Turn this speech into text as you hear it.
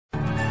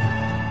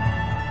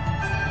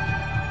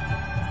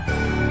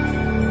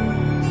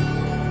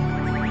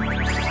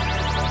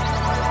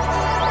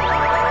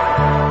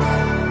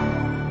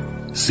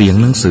สียง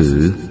หนังสือ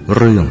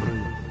เรื่อง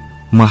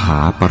มหา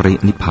ปริ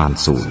นิพพาน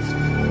สูตร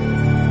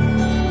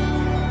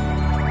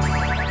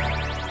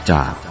จ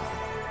าก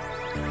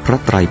พระ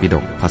ไตรปิฎ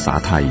กภาษา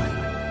ไทย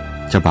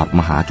ฉบับม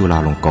หาจุฬา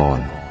ลงกร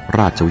ณร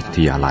าชวิท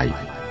ยาลัย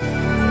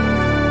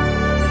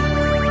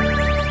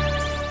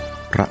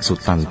พระสุต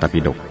ตันต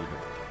ปิฎก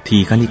ที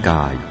ฆนิก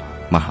าย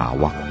มหา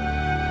วรรค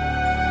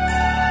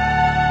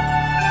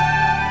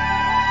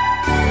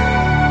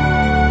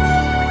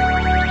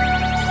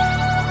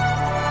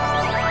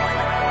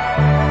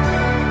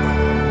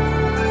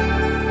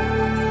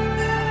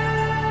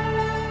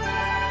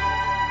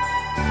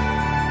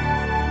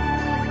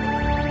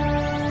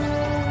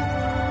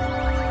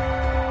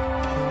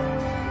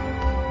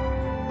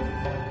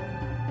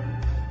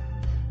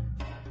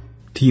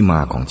ที่ม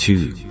าของ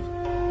ชื่อ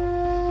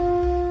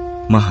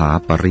มหา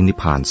ปรินิพ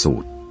พานสู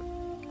ตร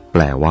แป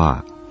ลว่า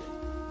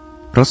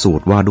พระสู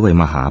ตรว่าด้วย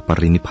มหาป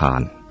รินิพพา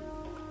น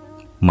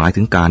หมาย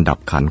ถึงการดับ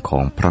ขันธ์ขอ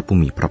งพระผู้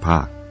มีพระภ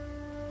าค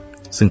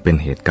ซึ่งเป็น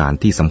เหตุการณ์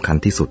ที่สำคัญ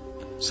ที่สุด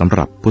สำห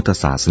รับพุทธ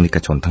ศาสนิก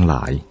ชนทั้งหล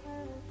าย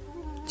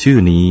ชื่อ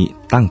นี้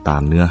ตั้งตา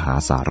มเนื้อหา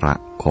สาระ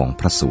ของ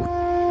พระสูตร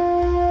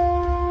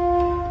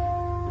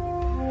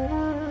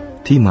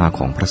ที่มาข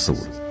องพระสู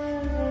ตร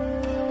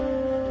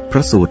พร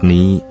ะสูตร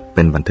นี้เ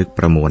ป็นบันทึกป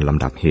ระมวลล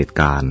ำดับเหตุ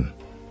การณ์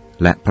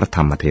และพระธ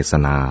รรมเทศ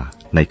นา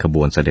ในขบ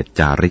วนเสด็จ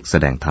จาริกแส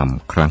ดงธรรม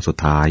ครั้งสุด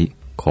ท้าย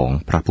ของ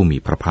พระผู้มี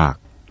พระภาค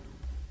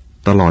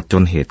ตลอดจ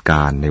นเหตุก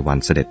ารณ์ในวัน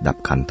เสด็จดับ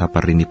ขันธป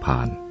รินิพพ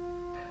าน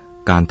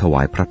การถว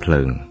ายพระเพ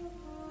ลิง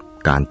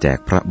การแจก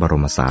พระบร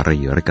มสารี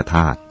ริกธ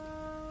าตุ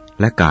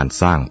และการ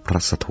สร้างพระ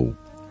สถูป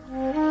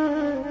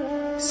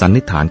สัน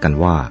นิษฐานกัน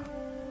ว่า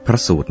พระ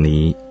สูตร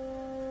นี้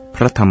พ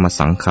ระธรรม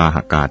สังฆาห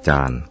กาจ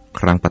ารย์ค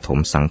รั้งปฐม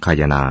สังฆา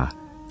ยนา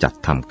จัด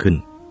ทำขึ้น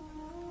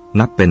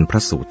นับเป็นพร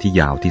ะสูตรที่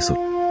ยาวที่สุด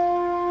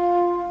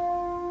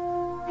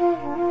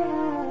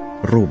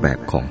รูปแบบ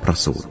ของพระ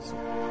สูตร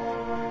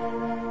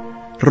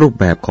รูป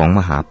แบบของม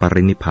หาป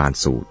รินิพพาน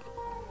สูตร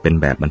เป็น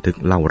แบบบันทึก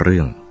เล่าเรื่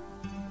อง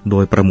โด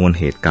ยประมวล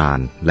เหตุการ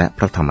ณ์และพ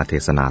ระธรรมเท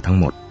ศนาทั้ง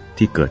หมด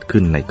ที่เกิด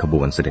ขึ้นในขบ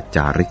วนเสด็จจ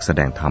าริกแส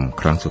ดงธรรม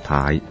ครั้งสุด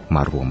ท้ายม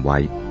ารวมไว้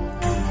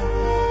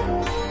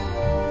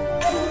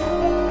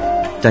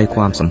ใจค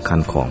วามสำคัญ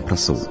ของพระ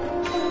สูตร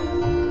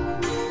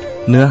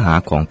เนื้อหา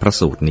ของพระ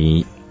สูตรนี้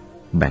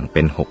แบ่งเ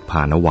ป็น6ภ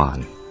านวาร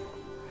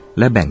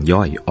และแบ่ง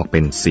ย่อยออกเป็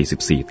น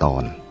44ตอ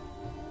น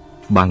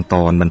บางต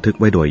อนบันทึก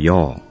ไว้โดยย่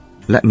อ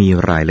และมี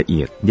รายละเ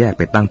อียดแยกไ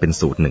ปตั้งเป็น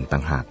สูตรหนึ่งต่า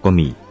งหากก็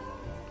มี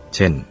เ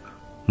ช่น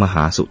มห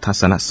าสุทั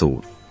ศนสู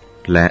ตร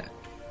และ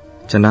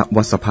ชนะ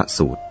วัสสภ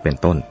สูตรเป็น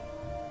ต้น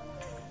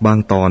บาง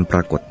ตอนปร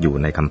ากฏอยู่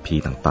ในคัมภี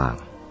ร์ต่าง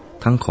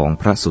ๆทั้งของ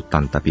พระสุตตั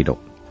นตปิฎก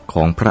ข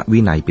องพระวิ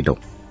นัยปิฎก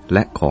แล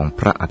ะของ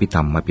พระอภิธ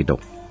รรมปิฎ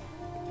ก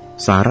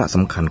สาระส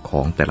ำคัญข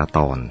องแต่ละต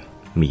อน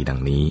มีดั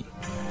งนี้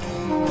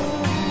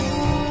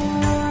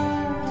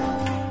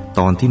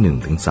ตอนที่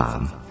1 ถึง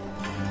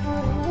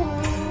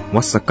 3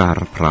วัสกา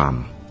รพราหม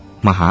ณ์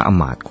มหาอ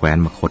มาตย์แคว้น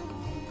มคธ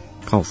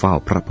เข้าเฝ้า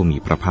พระผู้มี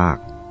พระภาค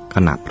ข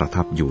ณะประ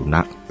ทับอยู่ณ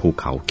ภู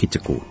เขาคิจ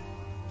กูฏ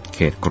เข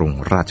ตกรุง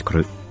ราชค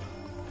ฤห์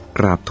ก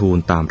ราบทูล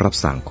ตามรับ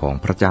สั่งของ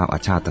พระเจ้าอา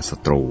ชาตศั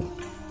ตรู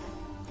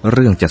เ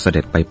รื่องจะเส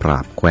ด็จไปปรา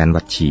บแคว้น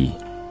วัชชี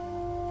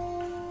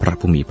พระ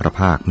ผู้มีพระ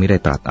ภาคไม่ได้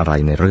ตรัสอะไร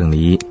ในเรื่อง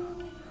นี้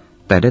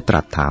แต่ได้ต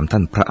รัสถามท่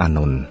านพระอาน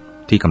นท์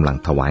ที่กำลัง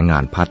ถวายงา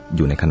นพัดอ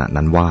ยู่ในขณะ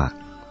นั้นว่า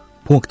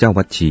พวกเจ้า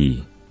วัชชี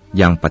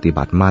ยังปฏิ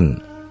บัติมั่น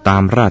ตา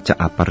มราช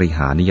อปริห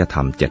านิยธร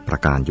รม7ปร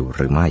ะการอยู่ห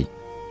รือไม่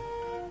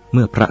เ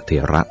มื่อพระเถ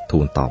ระทู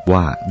ลตอบ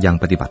ว่ายัง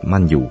ปฏิบัติ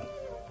มั่นอยู่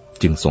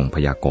จึงทรงพ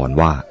ยากรณ์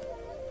ว่า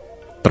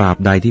ตราบ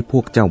ใดที่พ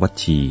วกเจ้าวัช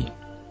ชี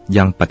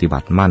ยังปฏิบั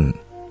ติมั่น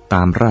ต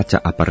ามราช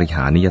อปริห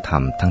านิยธรร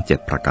มทั้ง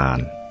7ประการ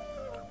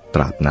ต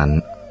ราบนั้น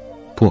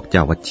พวกเจ้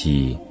าวัชชี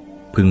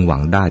พึงหวั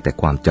งได้แต่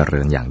ความเจ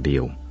ริญอย่างเดี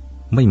ยว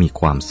ไม่มี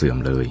ความเสื่อม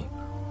เลย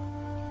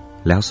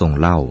แล้วทรง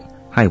เล่า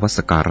ให้วัส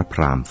การพ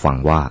ราหมณ์ฟัง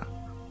ว่า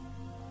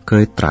เค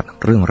ยตรัส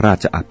เรื่องรา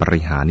ชอป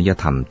ริหานิย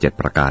ธรรม7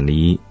ประการ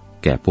นี้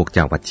แก่พวกเ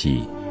จ้าวัชชี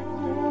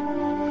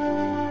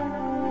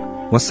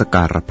วัสก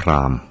ารพร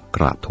าหมณ์ก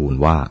ราบทูล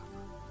ว่า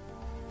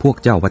พวก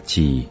เจ้าวัช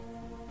ชี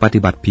ปฏิ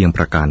บัติเพียงป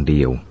ระการเ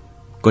ดียว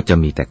ก็จะ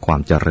มีแต่ความ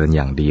เจริญอ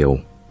ย่างเดียว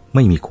ไ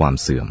ม่มีความ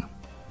เสื่อม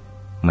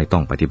ไม่ต้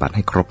องปฏิบัติใ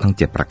ห้ครบทั้ง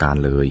7ประการ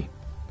เลย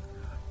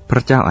พร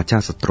ะเจ้าอาชา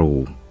ติศัตรู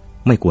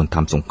ไม่ควรท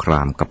ำสงคร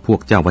ามกับพวก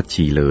เจ้าวัช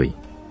ชีเลย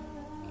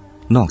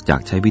นอกจาก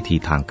ใช้วิธี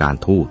ทางการ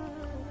ทูต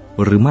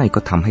หรือไม่ก็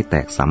ทำให้แต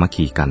กสามัค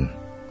คีกัน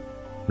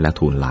และ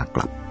ทูลลาก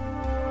ลับ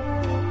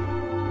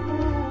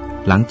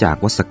หลังจาก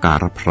วัสกา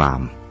รพราห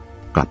มณ์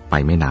กลับไป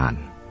ไม่นาน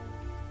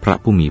พระ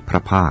ผู้มีพร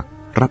ะภาค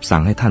รับสั่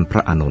งให้ท่านพร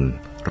ะอานนท์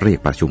เรียก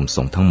ประชุมส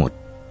งฆ์ทั้งหมด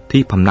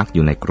ที่พำนักอ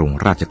ยู่ในกรุง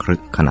ราชคฤ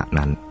ห์ขณะ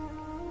นั้น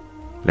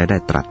และได้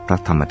ตรัสพระ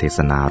ธรรมเทศ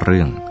นาเ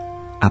รื่อง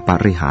อป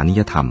ริหานิ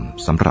ยธรรม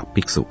สำหรับ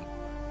ภิกษุ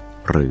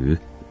หรือ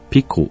ภิ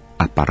กขุ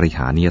อปริห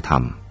านิยธร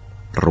รม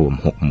รวม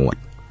6หมวด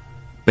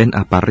เป็นอ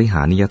ปริห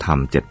านิยธรรม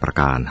7ประ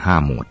การ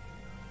5หมวด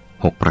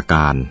6ประก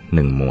าร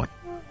1หมวด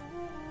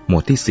หมว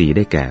ดที่4ไ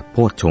ด้แก่โพ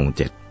ชฌงค์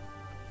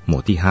7หมว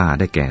ดที่5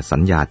ได้แก่สั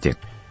ญญา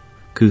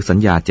7คือสัญ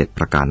ญา7ป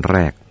ระการแร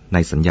กใน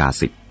สัญญา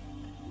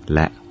10แล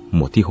ะหม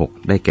วดที่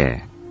6ได้แก่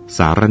ส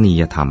ารณี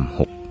ยธรรม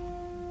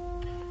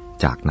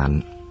 6 จากนั้น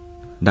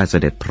ได้เส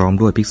ด็จพร้อม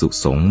ด้วยภิกษุ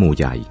สงฆ์หมู่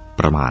ใหญ่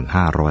ประมาณ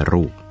500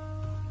 รูป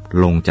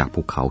ลงจาก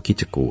ภูเขาคิ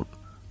จกูฏ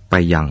ไป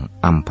ยัง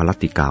อัมพล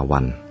ติกาวั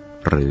น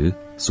หรือ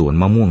สวน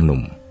มะม่วงหนุ่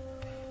ม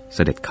เส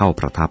ด็จเข้า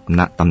ประทับณ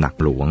ตำหนัก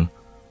หลวง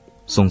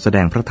ทรงแสด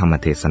งพระธรรม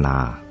เทศนา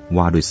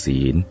ว่าด้วยศี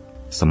ล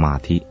สมา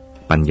ธิ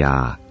ปัญญา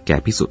แก่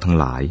ภิกษุทั้ง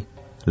หลาย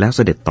แล้วเส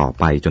ด็จต่อ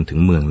ไปจนถึง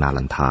เมืองนา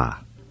ลันทา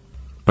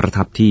ประ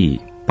ทับที่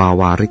ปา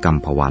วาริกัม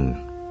พวัน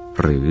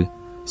หรือ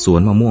สว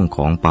นมะม่วงข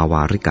องปาว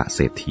าริกะเศ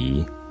รษฐี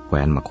แค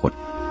ว้นมคธ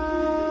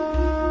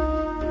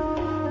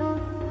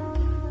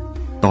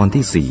ตอน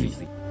ที่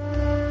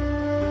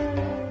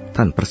 4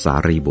ท่านพระสา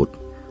รีบุตร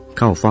เ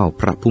ข้าเฝ้า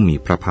พระผู้มี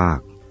พระภาค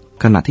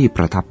ขณะที่ป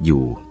ระทับอ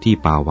ยู่ที่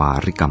ปาวา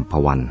ริกัมพ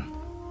วัน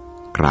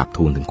กราบ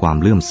ทูลถึงความ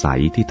เลื่อมใส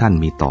ที่ท่าน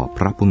มีต่อพ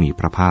ระผู้มี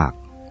พระภาค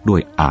ด้ว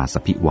ยอาส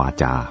พิวา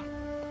จา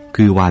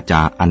คือวาจ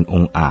าอันอ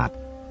งอาจ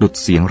ดุจ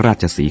เสียงรา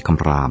ชสีห์ค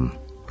ำราม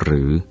ห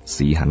รือ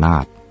สีหนา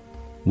ฏ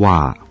ว่า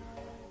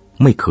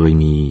ไม่เคย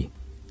มี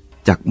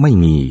จักไม่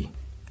มี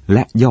แล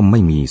ะย่อมไ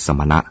ม่มีส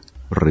มณะ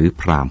หรือ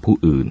พราหมณ์ผู้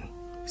อื่น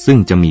ซึ่ง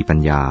จะมีปัญ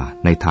ญา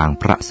ในทาง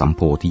พระสัมโ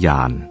พธิญ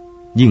าณ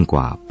ยิ่งก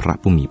ว่าพระ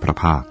ผู้มีพระ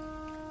ภาค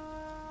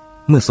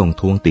เมื่อทรง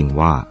ท้วงติ่ง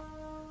ว่า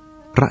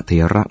พระเถ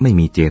ระไม่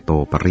มีเจโต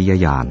ปริย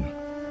ญาณ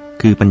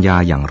คือปัญญา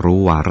อย่างรู้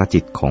วาระจิ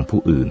ตของผู้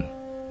อื่น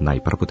ใน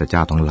พระพุทธเจ้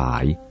าทั้งหลา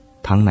ย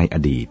ทั้งในอ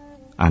ดีต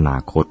อนา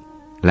คต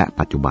และ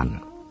ปัจจุบัน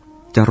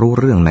จะรู้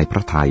เรื่องในพร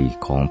ะทัย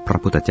ของพระ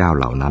พุทธเจ้า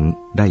เหล่านั้น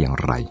ได้อย่าง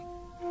ไร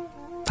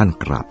ท่าน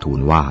กราบทูล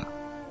ว่า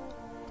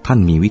ท่าน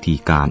มีวิธี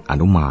การอ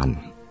นุมาน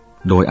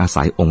โดยอา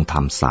ศัยองค์ธร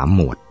รม3 ห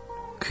มวด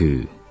คือ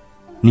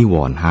นิว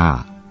รณ์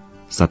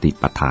5สติ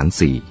ปัฏฐาน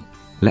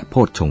4และโพ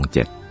ชฌงค์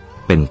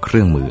7เป็นเค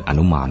รื่องมืออ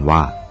นุมานว่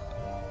า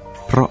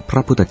เพราะพร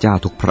ะพุทธเจ้า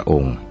ทุกพระอ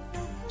งค์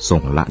ทร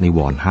งละนิว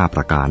รณ์5ป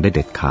ระการได้เ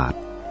ด็ดขาด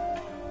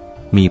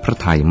มีพระ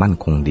ทัยมั่น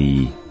คงดี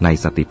ใน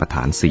สติปัฏฐ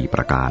าน4ป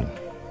ระการ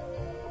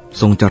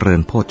ทรงเจริ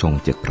ญโพชฌง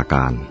ค์7ประก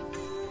าร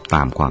ต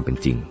ามความเป็น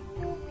จริง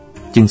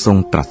จึงทรง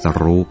ตรัส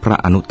รู้พระ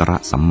อนุตตร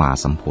สัมมา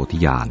สัมโพธิ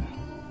ญาณ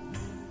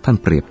ท่าน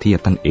เปรียบเทียบ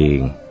ท่านเอง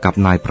กับ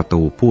นายประ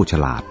ตูผู้ฉ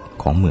ลาด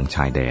ของเมืองช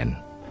ายแดน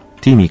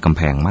ที่มีกำแ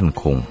พงมั่น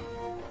คง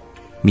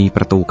มีป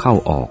ระตูเข้า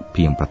ออกเ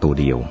พียงประตู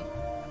เดียว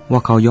ว่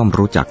าเขาย่อม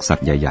รู้จักสัต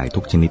ว์ใหญ่ๆ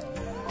ทุกชนิด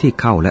ที่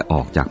เข้าและอ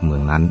อกจากเมือ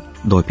งนั้น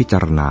โดยพิจา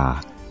รณา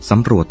ส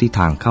ำรวจที่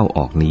ทางเข้าอ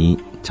อกนี้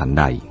ฉัน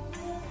ใด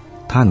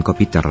ท่านก็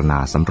พิจารณา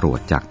สำรวจ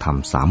จากธรรม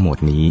3 หมวด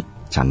นี้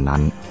ฉันนั้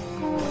น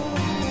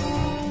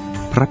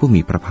พระผู้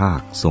มีพระภาค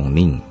ทรง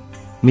นิ่ง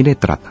ไม่ได้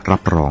ตรัสรั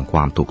บรองคว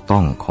ามถูกต้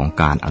องของ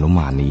การอนุม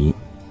านนี้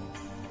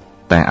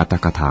แต่อัตถ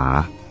กถา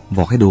บ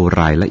อกให้ดู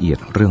รายละเอียด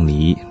เรื่อง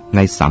นี้ใน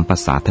สัมป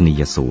สาทนี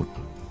ยสูตร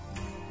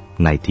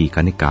ในทีฆ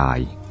นิกาย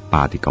ป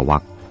าติกวร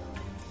รค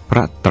พร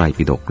ะไตร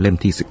ปิฎกเล่ม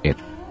ที่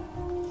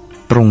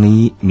11ตรง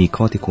นี้มี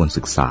ข้อที่ควร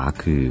ศึกษา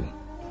คือ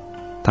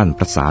ท่านพ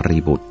ระสารี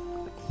บุตร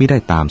ไม่ได้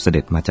ตามเส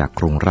ด็จมาจาก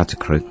กรุงราช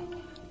คฤห์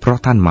เพราะ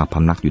ท่านมาพ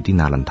ำนักอยู่ที่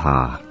นาลันทา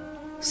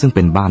ซึ่งเ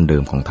ป็นบ้านเดิ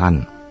มของท่าน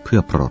เพื่อ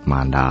โปรดม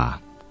ารดา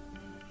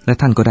และ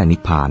ท่านก็ได้นิ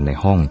พพานใน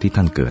ห้องที่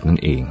ท่านเกิดนั่น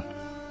เอง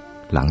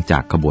หลังจา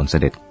กขบวนเส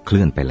ด็จเค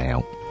ลื่อนไปแล้ว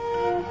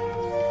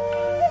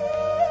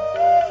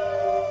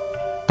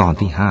ตอน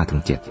ที่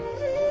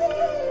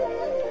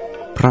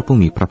 5-7 พระผู้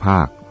มีพระภ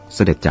าคเส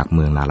ด็จจากเ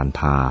มืองนาลัน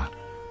ทา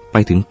ไป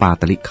ถึงปา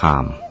ตลิคา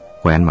ม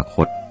แคว้นมค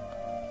ธ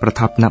ประ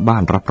ทับณบ้า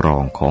นรับรอ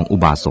งของอุ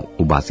บาสก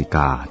อุบาสิก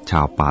าช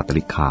าวปาต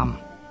ลิคาม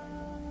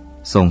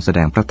ทรงแสด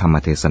งพระธรรม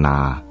เทศนา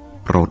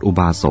โปรดอุ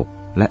บาสก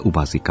และอุบ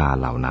าสิกา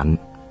เหล่านั้น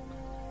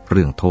เ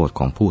รื่องโทษ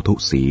ของผู้ทุ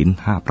ศีล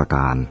5ประก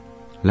าร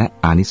และ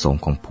อานิสง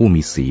ส์ของผู้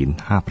มีศีล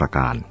5ประก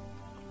าร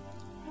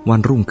วัน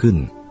รุ่งขึ้น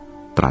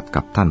ตรัส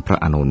กับท่านพระ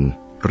อานนท์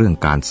เรื่อง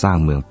การสร้าง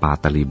เมืองปา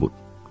ตลีบุตร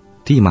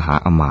ที่มหา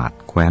อมาตย์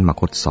แคว้นม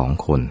คธ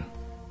2 คน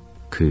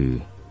คือ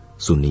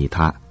สุนีท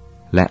ะ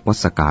และวั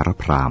สการ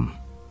พราหมณ์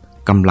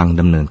กำลัง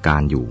ดำเนินกา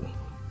รอยู่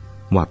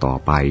ว่าต่อ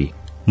ไป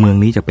เมือง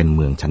นี้จะเป็นเ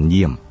มืองชั้นเ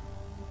ยี่ยม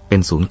เป็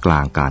นศูนย์กลา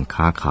งการ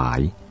ค้าขาย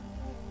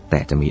แต่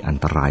จะมีอัน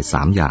ตราย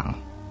3 อย่าง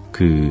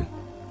คือ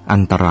อั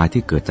นตราย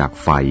ที่เกิดจาก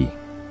ไฟ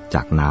จ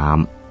ากน้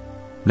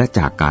ำและจ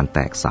ากการแต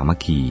กสามัค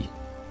คี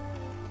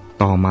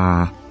ต่อมา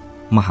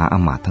มหาอ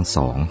มาตย์ทั้ง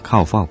2เข้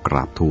าเฝ้ากร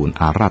าบทูล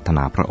อาราธน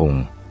าพระอง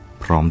ค์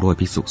พร้อมด้วย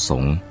ภิกษุส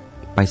งฆ์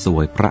ไปเสว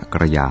ยพระก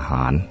รยาห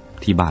าร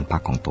ที่บ้านพั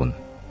กของตน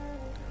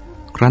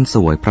ครั้นเส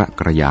วยพระ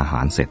กรยาห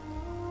ารเสร็จ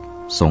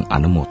ทรงอ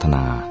นุโมทน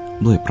า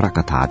ด้วยพระค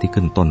าถาที่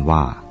ขึ้นต้นว่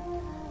า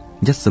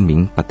ยัสมิ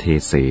งปเท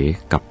เส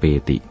กับเป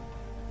ติ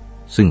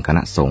ซึ่งคณ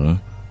ะสงฆ์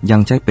ยั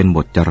งใช้เป็นบ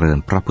ทเจริญ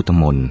พระพุทธ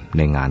มนต์ใ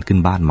นงานขึ้น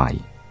บ้านใหม่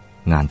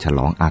งานฉล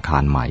องอาคา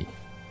รใหม่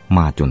ม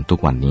าจนทุก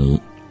วันนี้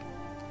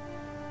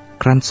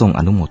ครั้นทรงอ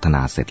นุโมทน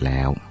าเสร็จแ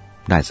ล้ว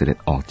ได้เสด็จ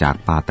ออกจาก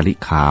ปาตลิ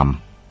คาม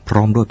พ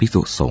ร้อมด้วยภิก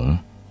ษุสงฆ์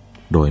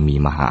โดยมี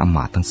มหาอม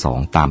าตย์ทั้ง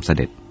2ตามเส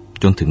ด็จ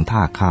จนถึงท่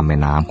าข้ามแม่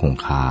น้ำคง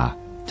คา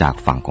จาก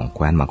ฝั่งของแค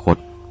ว้นมคธ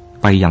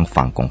ไปยัง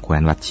ฝั่งของแคว้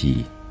นวัชชี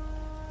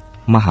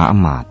มหาอ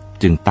มาตย์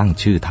จึงตั้ง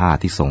ชื่อท่า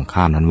ที่ทรง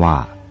ข้ามนั้นว่า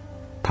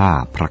ท่า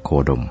พระโค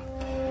ดม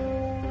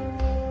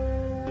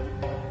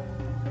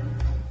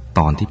ต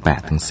อนที่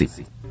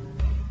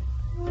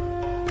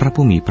 8-10 พระ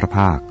ผู้มีพระภ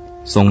าค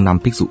ทรงน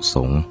ำภิกษุส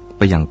งฆ์ไ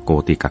ปยังโก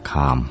ติกค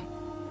าม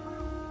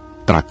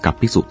ตรัสกับ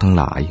ภิกษุทั้ง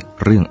หลาย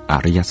เรื่องอ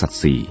ริยสัจ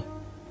สี่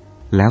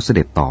แล้วเส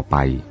ด็จต่อไป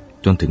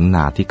จนถึงน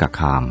าทิก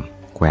คาม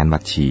แคว้นวั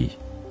ชชี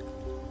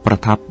ประ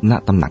ทับณ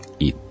ตำหนัก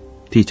อิฐ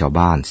ที่ชาว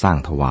บ้านสร้าง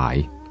ถวาย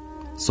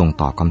ทรง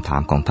ตอบคำถา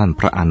มของท่าน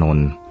พระอานน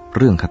ท์เ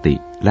รื่องคติ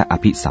และอ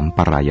ภิสัมป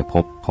รายภ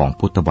พของ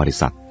พุทธบริ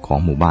ษัทของ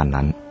หมู่บ้าน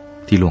นั้น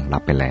ที่ล่วงลั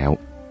บไปแล้ว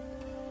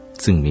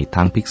ซึ่งมี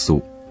ทั้งภิกษุ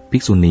ภิ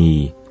กษุณี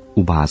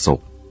อุบาสก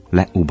แล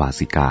ะอุบา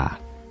สิกา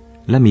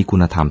และมีคุ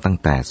ณธรรมตั้ง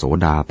แต่โส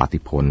ดาปัตติ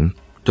ผล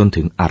จน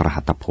ถึงอร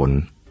หัตผล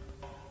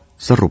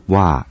สรุป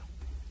ว่า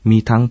มี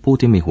ทั้งผู้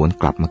ที่ไม่หวน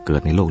กลับมาเกิ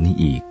ดในโลกนี้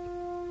อีก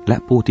และ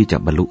ผู้ที่จะ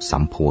บรรลุสั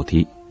มโพ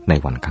ธิใน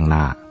วันข้างห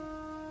น้า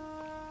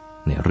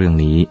ในเรื่อง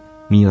นี้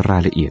มีรา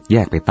ยละเอียดแย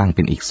กไปตั้งเ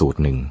ป็นอีกสูตร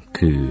หนึ่ง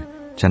คือ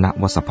ชนะ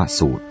วสภ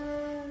สูตร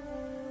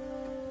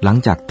หลัง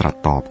จากตรัส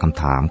ตอบค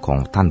ำถามของ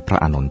ท่านพระ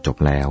อานนท์จบ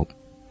แล้ว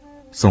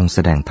ทรงแส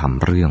ดงธรรม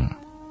เรื่อง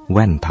แ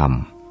ว่นธรรม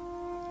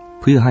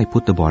เพื่อให้พุ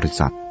ทธบริ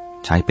ษัท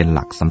ใช้เป็นห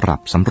ลักสำหรับ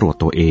สำรวจ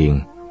ตัวเอง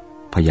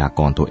พยาก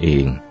รณ์ตัวเอ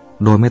ง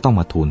โดยไม่ต้อง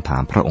มาทูลถา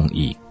มพระองค์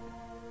อีก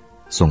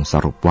ทรงส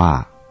รุปว่า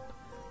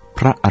พ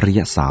ระอริย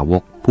สาว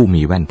กผู้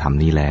มีแว่นธรรม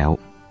นี้แล้ว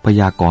พ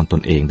ยากรณ์ต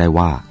นเองได้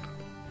ว่า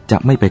จะ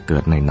ไม่ไปเกิ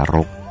ดในนร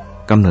ก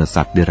กำเนิด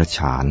สัตว์เดรัจฉ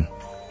าน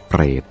เป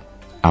รต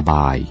อบ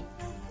าย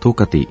ทุ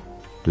กติ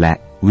และ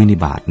วินิ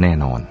บาตแน่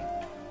นอน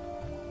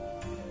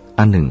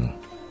อันหนึ่ง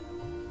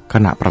ข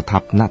ณะประทั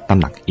บณตำ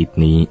หนักอิฐ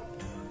นี้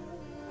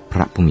พร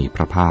ะผู้มีพ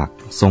ระภาค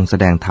ทรงแส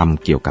ดงธรรม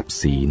เกี่ยวกับ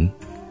ศีล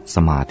ส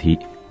มาธิ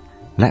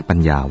และปัญ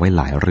ญาไว้ห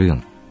ลายเรื่อง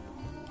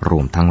ร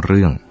วมทั้งเ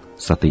รื่อง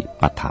สติ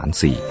ปัฏฐาน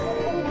สี่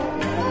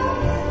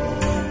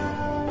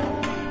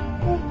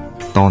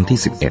ตอนที่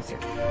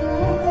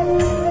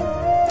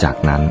11จาก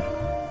นั้น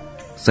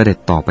เสด็จ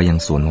ต่อไปยัง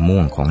สวนมะม่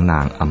วงของน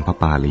างอัมพ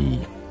ปาลี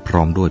พร้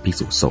อมด้วยภิก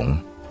ษุสงฆ์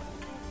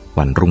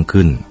วันรุ่ง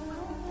ขึ้น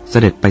เส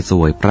ด็จไปเส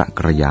วยพระก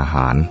รยาห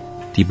าร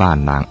ที่บ้าน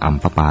นางอัม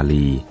พปา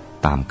ลี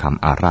ตามค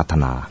ำอาราธ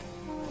นา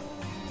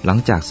หลัง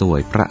จากเสว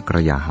ยพระกร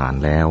ยาหาร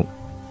แล้ว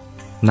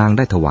นางไ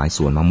ด้ถวายส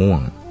วนมะม่วง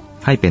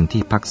ให้เป็น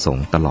ที่พักสง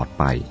ฆ์ตลอด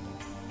ไป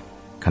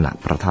ขณะ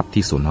ประทับ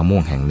ที่สวนมะม่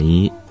วงแห่ง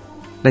นี้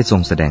ได้ทร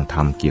งแสดงธร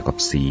รมเกี่ยวกับ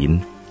ศีล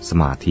ส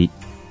มาธิ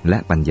และ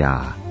ปัญญา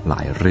หล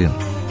ายเรื่อง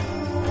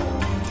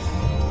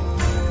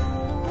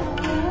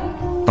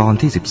ตอน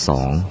ที่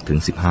12ถึง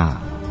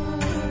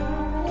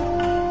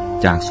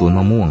15จากสวนม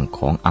ะม่วงข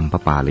องอัมพ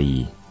ปาลี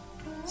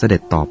เสด็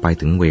จต่อไป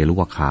ถึงเวลุ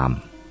วคาม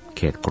เ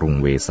ขตกรุง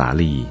เวสา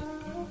ลี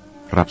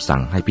รับสั่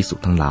งให้ภิกษุ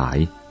ทั้งหลาย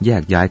แย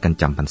กย้ายกัน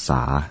จำพรรษ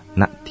า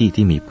ณที่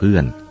ที่มีเพื่อ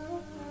น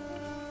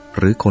ห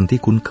รือคนที่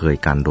คุ้นเคย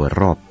กันโดย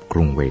รอบก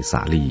รุงเวส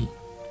าลี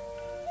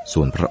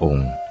ส่วนพระอง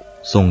ค์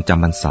ทรงจ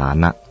ำพรรษา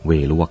ณเว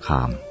ลุวค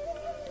าม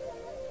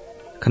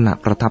ขณะ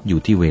ประทับอยู่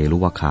ที่เวลุ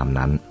วคาม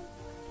นั้น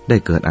ได้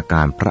เกิดอาก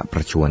ารพระปร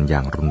ะชวรอย่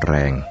างรุนแร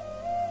ง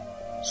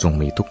ทรง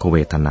มีทุกขเว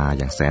ทนาอ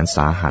ย่างแสนส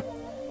าหัส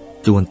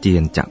จวนเจีย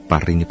นจะป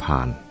รินิพพ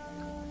าน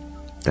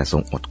แต่ทร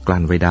งอดก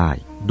ลั้นไว้ได้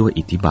ด้วย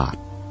อิทธิบาท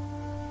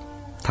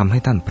ทำให้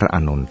ท่านพระอา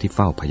นนท์ที่เ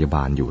ฝ้าพยาบ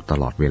าลอยู่ต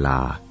ลอดเวลา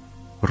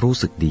รู้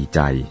สึกดีใจ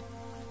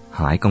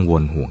หายกังว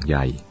ลห่วงใย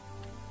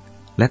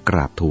และกร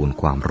าบทูล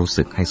ความรู้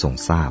สึกให้ทรง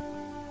ทราบ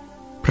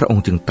พระอง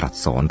ค์จึงตรัส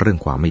สอนเรื่อง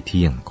ความไม่เ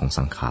ที่ยงของ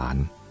สังขาร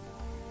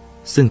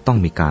ซึ่งต้อง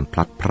มีการพ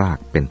ลัดพราก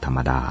เป็นธรรม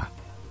ดา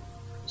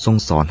ทรง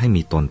สอนให้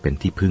มีตนเป็น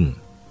ที่พึ่ง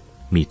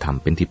มีธรรม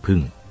เป็นที่พึ่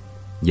ง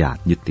อย่า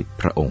ยึดติด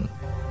พระองค์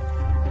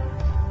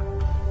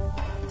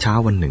เช้า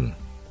วันหนึ่ง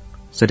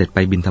เสด็จไป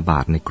บิณฑบา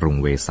ตในกรุง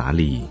เวสา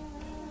ลี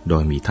โด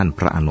ยมีท่านพ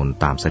ระอานนท์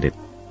ตามเสด็จ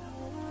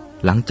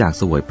หลังจากเ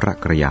สวยพระ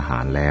กรยาหา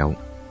รแล้ว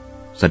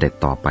เสด็จ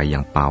ต่อไปยั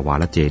งปาวา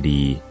ลเจ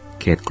ดีย์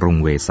เขตกรุง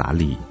เวสา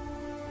ลี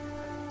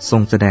ทร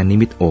งแสดงนิ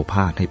มิตโอภ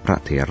าสให้พระ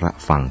เถระ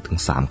ฟังถึง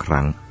3 ค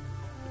รั้ง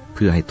เ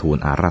พื่อให้ทูล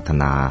อาราธ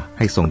นาใ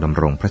ห้ทรงด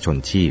ำรงพระชน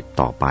ชีพ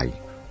ต่อไป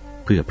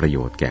เพื่อประโย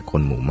ชน์แก่ค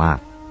นหมู่มาก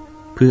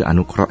เพื่ออ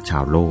นุเคราะห์ชา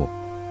วโลก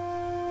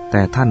แ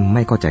ต่ท่านไ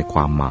ม่เข้าใจคว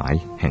ามหมาย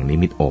แห่งนิ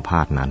มิตโอภ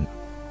าสนั้น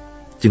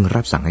จึง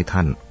รับสั่งให้ท่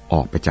านอ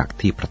อกไปจาก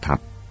ที่ประทับ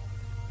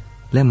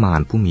และมา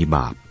รผู้มีบ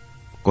าป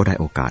ก็ได้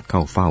โอกาสเข้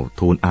าเฝ้า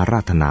ทูลอารา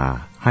ธนา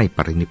ให้ป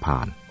รินิพพา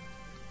น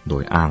โด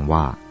ยอ้าง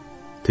ว่า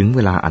ถึงเว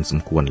ลาอันสม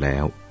ควรแล้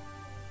ว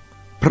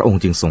พระอง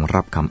ค์จึงทรง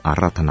รับคำอา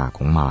ราธนาข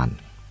องมาร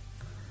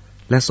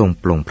และทรง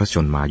ปลงพระช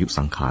นมายุ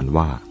สังขาร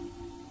ว่า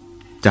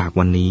จาก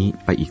วันนี้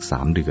ไปอีก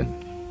3 เดือน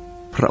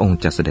พระองค์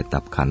จะเสด็จ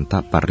ดับขันธ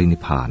ปรินิ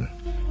พพาน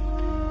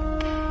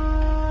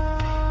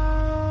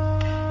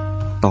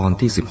ตอน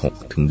ที่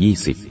16ถึง20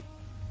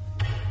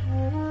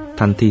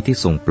ทันทีที่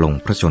ทรงปลง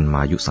พระชนม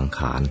ายุสังข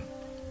าร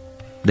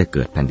ได้เ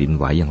กิดแผ่นดินไ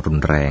หวอย่างรุน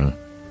แรง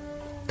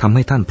ทำใ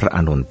ห้ท่านพระอ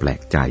านนท์แปล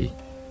กใจ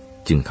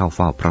จึงเข้าเ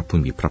ฝ้าพระผู้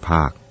มีพระภ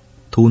าค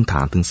ทูลถ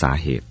ามถึงสา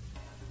เหตุ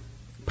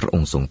พระอ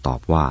งค์ทรงตอ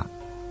บว่า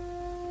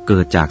เกิ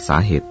ดจากสา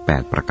เหตุ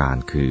8 ประการ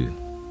คือ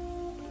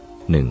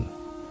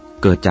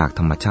 1. เกิดจากธ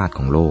รรมชาติข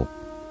องโลก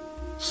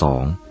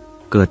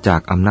 2. เกิดจา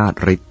กอำนาจ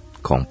ฤทธิ์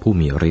ของผู้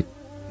มีฤทธิ์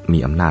มี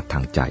อำนาจทา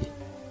งใจ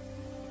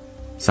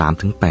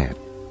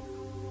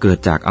 3-8 เกิด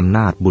จากอำน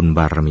าจบุญบ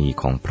ารมี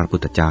ของพระพุท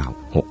ธเจ้า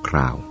6 คร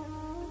าว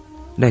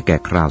ได้แก่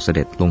คราวเส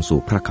ด็จลงสู่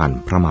พระครรภ์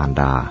พระมาร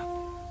ดา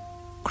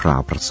ครา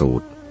วประสู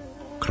ติ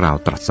คราว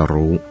ตรัส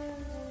รู้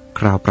ค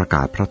ราวประก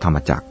าศพระธรรม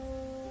จักร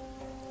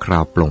ครา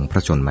วปลงพร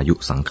ะชนมายุ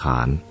สังขา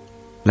ร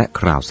และ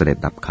คราวเสด็จ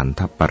ดับขัน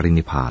ธปริ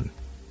นิพพาน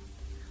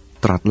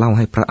ตรัสเล่าใ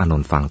ห้พระอาน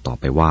นท์ฟังต่อ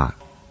ไปว่า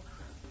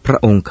พระ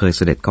องค์เคยเ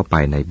สด็จเข้าไป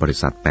ในบริ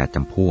ษัท8จ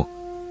ำพวก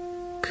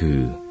คือ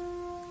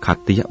ขัต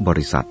ติยบ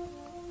ริษัท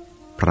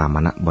พราม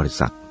ณบริ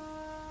ษัท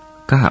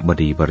คหบ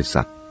ดีบริ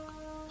ษัท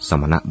ส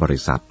มณบริ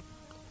ษัท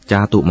จา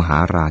ตุมหา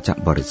ราช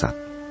บริษัท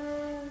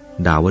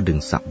ดาวดึง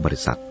สบริ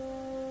ษัท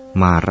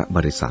มาระบ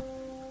ริษัท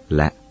แ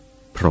ละ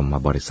พรหม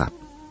บริษัท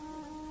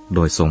โด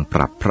ยทรงป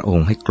รับพระอง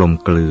ค์ให้กลม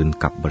กลืน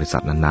กับบริษั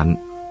ทนั้น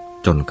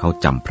ๆจนเขา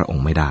จำพระอง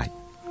ค์ไม่ได้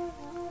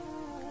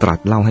ตรัส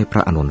เล่าให้พร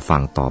ะอานนท์ฟั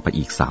งต่อไป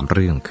อีก3 เ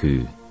รื่องคือ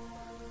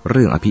เ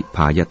รื่องอภิพ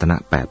ายตนะ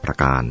8ประ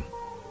การ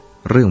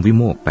เรื่องวิโ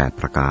มกข์8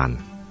ประการ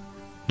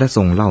และท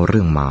รงเล่าเ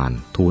รื่องมาร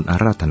ทูลอา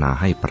ราธนา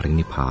ให้ปริ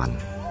นิพพาน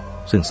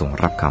ซึ่งทรง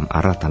รับคำอา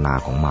ราธนา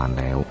ของมาร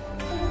แล้ว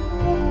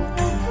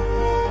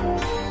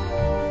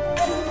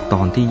ต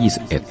อนที่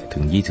21ถึ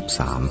ง23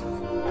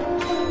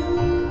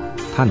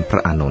ท่านพร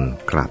ะอานนท์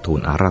กราบทูล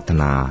อาราธ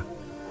นา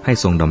ให้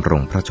ทรงดำร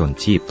งพระชน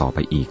ชีพต่อไป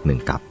อีก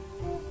1 กัป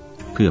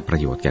เพื่อประ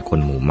โยชน์แก่คน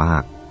หมู่มา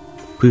ก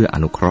เพื่ออ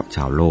นุเคราะห์ช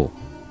าวโลก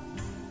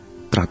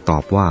ตรัสตอ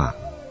บว่า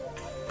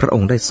พระอ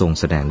งค์ได้ทรง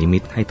แสดงนิมิ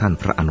ตให้ท่าน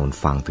พระอานนท์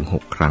ฟังถึง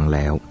6 ครั้งแ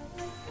ล้ว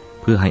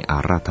เพื่อให้อา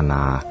ราธน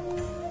า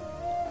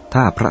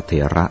ถ้าพระเถ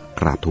ระ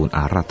กราบทูลอ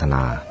าราธน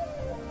า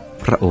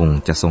พระองค์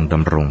จะทรงด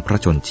ำรงพระ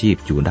ชนชีพ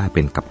อยู่ได้เ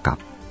ป็นกัป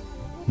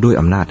ด้วย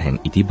อำนาจแห่ง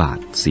อิทธิบาท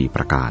4ป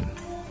ระการ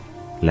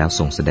แล้วท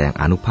รงแสดง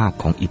อานุภาพ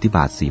ของอิทธิบ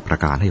าท4ประ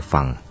การให้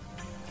ฟัง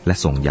และ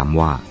ทรงย้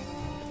ำว่า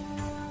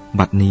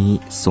บัดนี้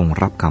ทรง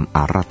รับคำอ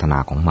าราธนา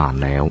ของมาร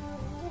แล้ว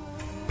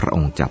พระอ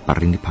งค์จะป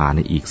รินิพพานใน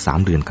อีก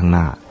3 เดือนข้างห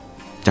น้า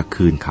จะ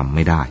คืนคำไ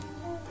ม่ได้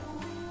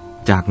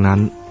จากนั้น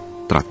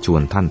ตรัสชว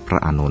นท่านพระ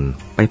อานนท์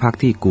ไปพัก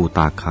ที่กูต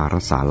าคาร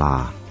ศาลา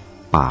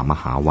ป่าม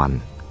หาวัน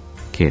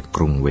เขตก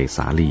รุงเวส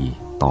าลี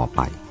ต่อไป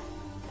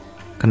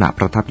ขณะป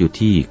ระทับอยู่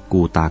ที่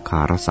กูตาค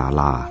ารศา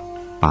ลา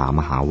ป่าม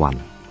หาวัน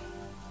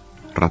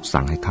รับ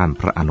สั่งให้ท่าน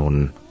พระอานน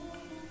ท์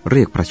เ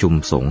รียกประชุม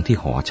สงฆ์ที่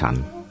หอฉัน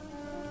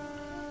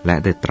และ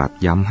ได้ตรัส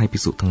ย้ำให้ภิ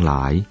กษุทั้งหล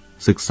าย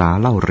ศึกษา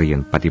เล่าเรียน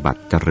ปฏิบั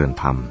ติเจริญ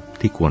ธรรม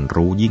ที่ควร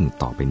รู้ยิ่ง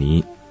ต่อไปนี้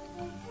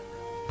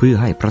เพื่อ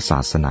ให้พระศา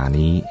สนา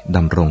นี้ด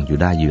ำรงอยู่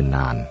ได้ยืนน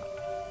าน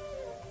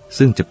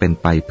ซึ่งจะเป็น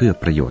ไปเพื่อ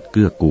ประโยชน์เ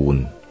กื้อกูล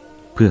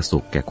เพื่อสุ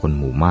ขแก่คน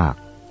หมู่มาก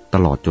ต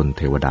ลอดจนเ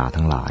ทวดา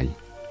ทั้งหลาย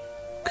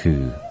คื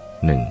อ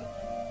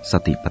 1. ส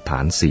ติปัฏฐา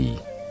น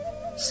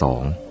 4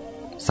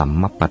 2. สัม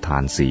มัปปทา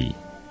น 4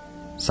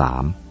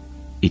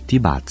 3. อิทธิ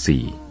บาท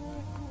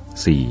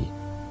 4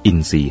 4. อิน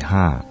ทรีย์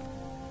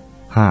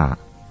 5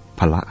 5.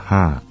 พละ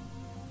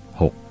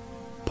 5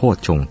 6. โพช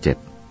ฌงค์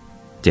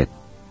 7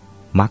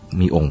 7. มรรค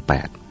มีองค์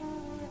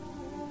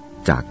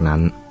 8จากนั้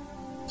น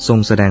ทรง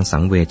แสดงสั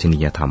งเวชนี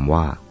ยธรรม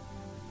ว่า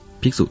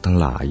ภิกษุทั้ง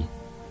หลาย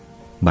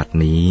บัด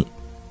นี้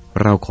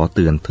เราขอเ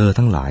ตือนเธอ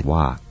ทั้งหลาย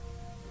ว่า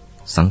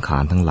สังขา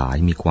รทั้งหลาย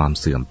มีความ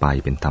เสื่อมไป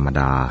เป็นธรรม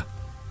ดา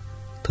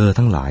เธอ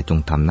ทั้งหลายจง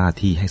ทำหน้า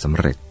ที่ให้สำ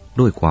เร็จ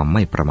ด้วยความไ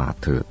ม่ประมาท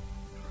เถิด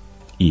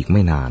อีกไ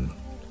ม่นาน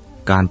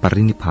การป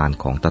รินิพพาน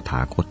ของตถ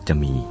าคตจะ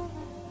มี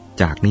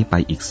จากนี้ไป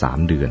อีก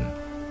3 เดือน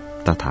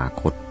ตถา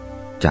คต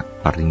จะ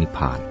ปรินิพพ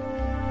าน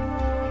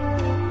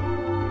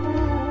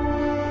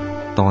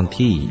ตอน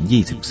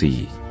ที่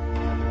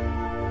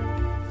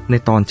24ใน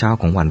ตอนเช้า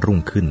ของวันรุ่ง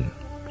ขึ้น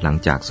หลัง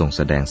จากทรงแ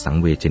สดงสัง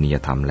เวชนีย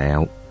ธรรมแล้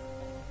ว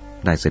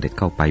ได้เสด็จ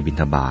เข้าไปบิณ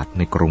ฑบาตใ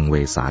นกรุงเว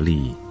สา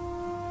ลี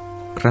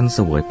ครั้นเส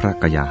วยพระ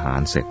กยาหา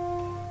รเสร็จ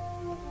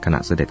ขณะ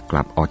เสด็จก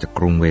ลับออกจากก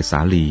รุงเวสา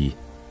ลี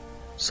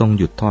ทรง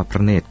หยุดทอดพร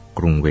ะเนตรก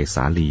รุงเวส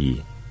าลี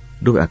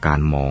ด้วยอาการ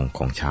มองข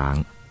องช้าง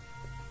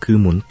คือ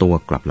หมุนตัว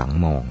กลับหลัง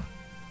มอง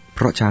เพ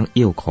ราะช้างเ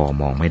อี้ยวคอ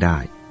มองไม่ได้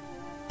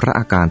พระ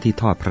อาการที่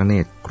ทอดพระเน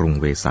ตรกรุง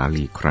เวสา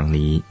ลีครั้ง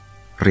นี้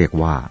เรียก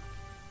ว่า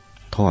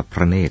ทอดพ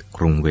ระเนตรก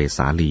รุงเวส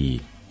าลี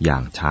อย่า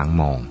งช้าง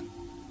มอง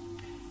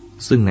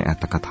ซึ่งในอร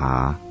รถกถา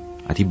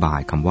อธิบาย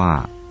คำว่า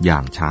อย่า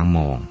งช้างม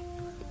อง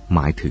หม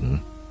ายถึง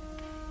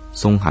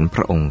ทรงหันพ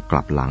ระองค์ก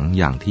ลับหลัง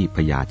อย่างที่พ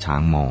ญาช้า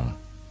งมอง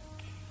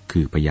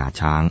คือพญา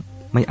ช้าง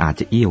ไม่อาจ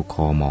จะเอี้ยวค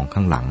อมองข้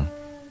างหลัง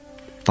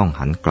ต้อง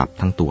หันกลับ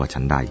ทั้งตัวฉั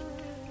นใด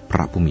พร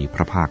ะผู้มีพ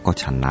ระภาคก็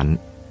ฉันนั้น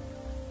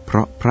เพร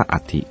าะพระอั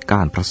ฐิก้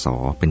านพระศอ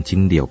เป็นชิ้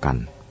นเดียวกัน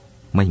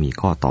ไม่มี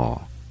ข้อต่อ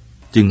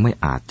จึงไม่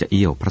อาจจะเ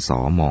อี้ยวพระศอ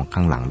มองข้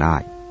างหลังได้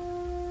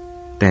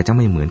แต่จะไ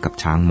ม่เหมือนกับ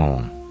ช้างมอง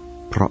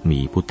เพราะมี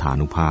พุทธา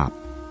นุภาพ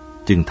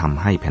จึงท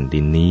ำให้แผ่น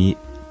ดินนี้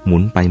หมุ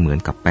นไปเหมือน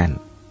กับแป้น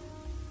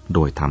โด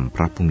ยทำพ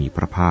ระผู้มีพ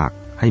ระภาค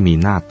ให้มี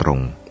หน้าตร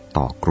ง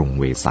ต่อกรุง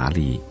เวสา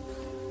ลี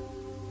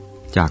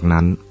จาก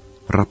นั้น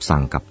รับสั่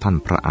งกับท่าน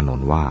พระอาน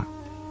นท์ว่า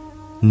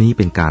นี้เ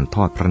ป็นการท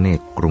อดพระเนต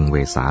รกรุงเว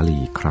สาลี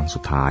ครั้งสุ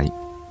ดท้าย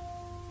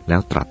แล้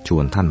วตรัสช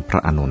วนท่านพร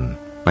ะอานนท์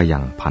ไปยั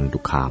งพันธุ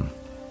คาม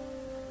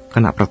ข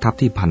ณะประทับ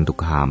ที่พันธุ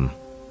คาม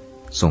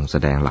ทรงแส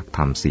ดงหลักธ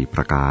รรม4ป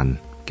ระการ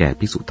แก่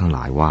ภิกษุทั้งหล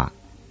ายว่า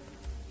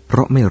เพร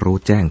าะไม่รู้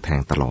แจ้งแท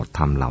งตลอดธ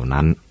รรมเหล่า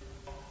นั้น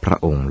พระ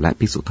องค์และ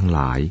ภิกษุทั้งห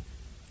ลาย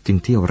จึง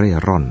เที่ยวเร่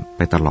ร่อนไป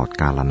ตลอด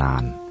กาลนา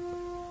น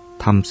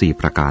ธรรม4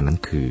ประการนั้น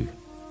คือ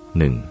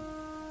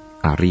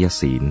 1. อริย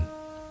ศีล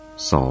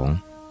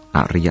 2. อ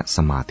ริยส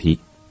มาธิ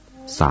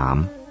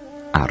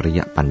 3. อริย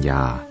ปัญญ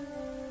า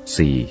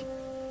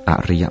 4. อ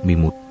ริยวิ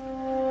มุตติ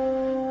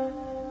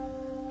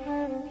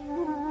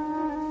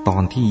ตอ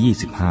นที่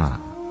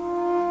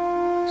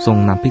25ทรง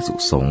นำภิกษุ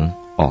สงฆ์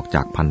ออกจ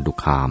ากพันดุ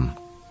คาม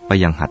ไป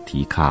ยังหัตถี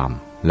คาม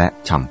และ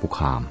ชัมพุค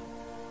าม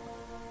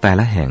แต่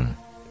ละแห่ง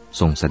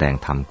ทรงแสดง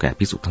ธรรมแก่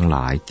ภิกษุทั้งหล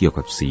ายเกี่ยว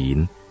กับศีล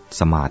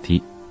สมาธิ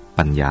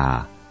ปัญญา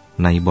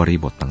ในบริ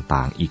บท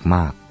ต่างๆอีกม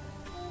าก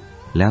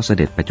แล้วเส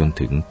ด็จไปจน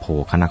ถึงโพ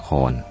คนค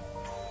ร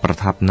ประ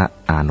ทับณ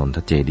อานนท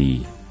เจดี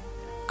ย์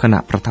ขณะ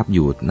ประทับอ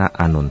ยู่ณ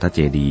อานนทเจ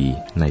ดีย์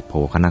ในโพ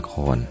คนค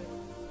ร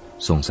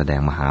ทรงแสด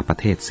งมหาประ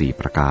เทศ4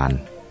ประการ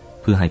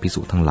เพื่อให้ภิก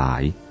ษุทั้งหลา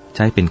ยใ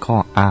ช้เป็นข้อ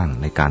อ้าง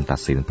ในการตัด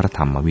สินพระธ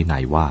รรมวินั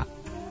ยว่า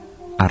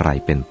อะไร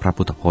เป็นพระ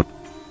พุทธพจน์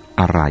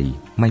อะไร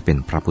ไม่เป็น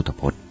พระพุทธ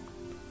พจน์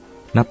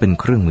นับเป็น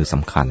เครื่องมือส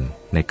ำคัญ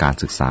ในการ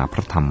ศึกษาพร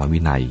ะธรรมวิ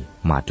นัย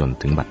มาจน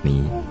ถึงบัด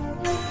นี้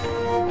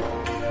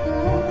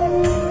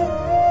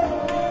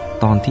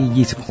ตอน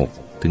ที่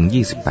26ถึง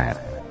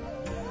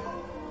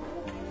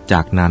28จ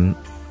ากนั้น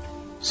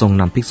ทรง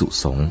นำภิกษุ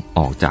สงฆ์อ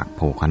อกจากโพ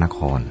คนค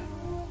ร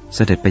เส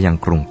ด็จไปยัง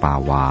กรุงปา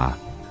วา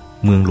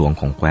เมืองหลวง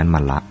ของแคว้นมั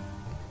ลละ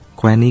แ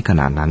คว้นนี้ข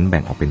ณะนั้นแบ่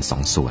งออกเป็น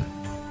2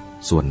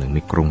ส่วนหนึ่ง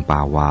มีกรุงปา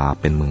วา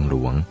เป็นเมืองหล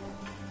วง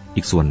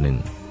อีกส่วนหนึ่ง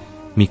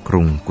มีก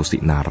รุงกุสิ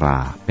นารา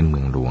เป็นเมื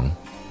องหลวง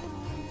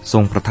ทร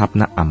งประทับ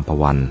ณอัมพ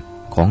วัน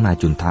ของนาย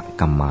จุนทะ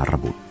กัมมาร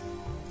บุตร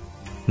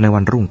ในวั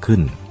นรุ่งขึ้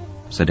น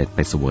เสด็จไป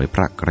เสวยพ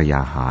ระกรย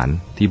าหาร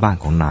ที่บ้าน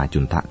ของนายจุ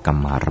นทะกัม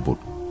มารบุต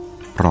ร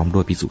พร้อมด้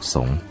วยภิกษุส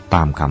งฆ์ต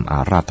ามคำอา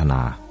ราธน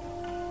า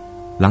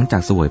หลังจา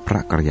กเสวยพระ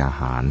กรยา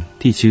หาร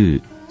ที่ชื่อ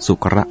สุ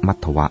กรมัท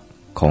ธวะ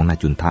ของนาย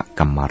จุนทะ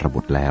กัมมาร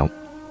บุตรแล้ว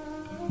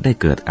ได้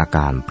เกิดอาก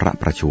ารพระ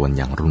ประชวรอ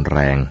ย่างรุนแร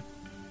ง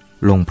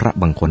ลงพระ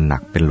บังคลหนั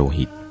กเป็นโล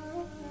หิต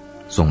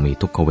ทรงมี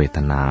ทุกขเวท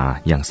นา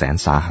อย่างแสน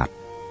สาหัส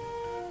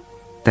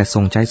แต่ทร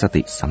งใช้ส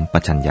ติสัมป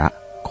ชัญญะ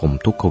ข่ม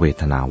ทุกขเว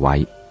ทนาไว้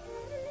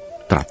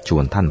ตรัสช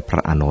วนท่านพร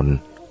ะอานนท์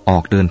ออ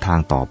กเดินทาง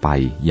ต่อไป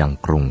ยัง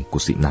กรุงกุ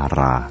สินาร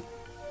า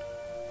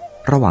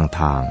ระหว่าง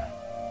ทาง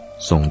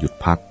ทรงหยุด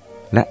พัก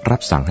และรั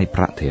บสั่งให้พ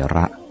ระเถร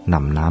ะน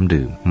ำน้ำ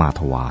ดื่มมา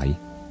ถวาย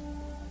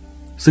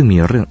ซึ่งมี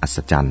เรื่องอัศ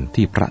จรรย์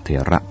ที่พระเถ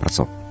ระประส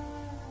บ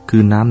คื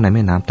อน้ำในแ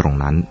ม่น้ำตรง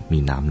นั้นมี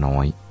น้ำน้อ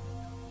ย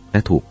และ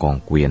ถูกกอง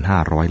เกวียน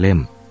500 เล่ม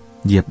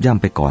เหยียบย่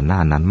ำไปก่อนหน้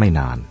านั้นไม่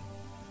นาน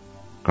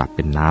กลับเ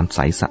ป็นน้ำใส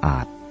สะอา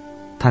ด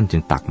ท่านจึ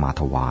งตักมา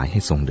ถวายให้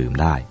ทรงดื่ม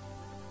ได้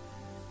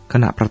ข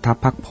ณะประทับ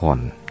พักผ่อน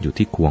อยู่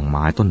ที่ควงไ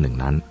ม้ต้นหนึ่ง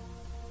นั้น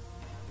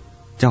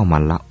เจ้ามั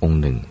ลละอง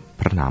ค์หนึ่ง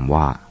พระนาม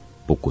ว่า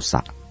ปุกุส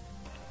ะ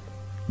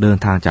เดิน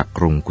ทางจากก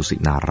รุงกุสิ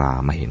นารา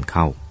มาเห็นเ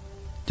ข้า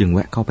จึงแว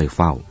ะเข้าไปเ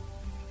ฝ้า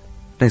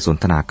ได้สน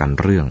ทนากัน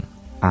เรื่อง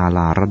อาล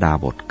าระดา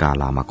บทกา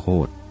ลามโค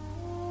ต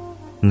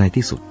ใน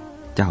ที่สุด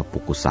เจ้าปุ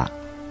กุสะ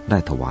ได้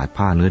ถวาย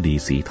ผ้าเนื้อดี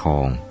สีทอ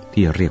ง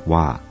ที่เรียก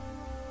ว่า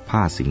ผ้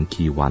าสิง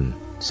คีวัน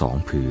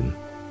2 ผืน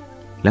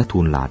และทู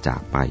ลลาจา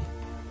กไป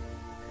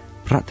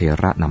พระเถ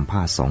ระนำผ้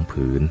า2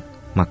 ผืน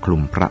มาคลุ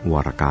มพระว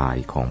รกาย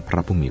ของพระ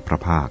ผู้มีพระ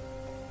ภาค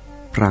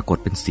ปรากฏ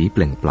เป็นสีเป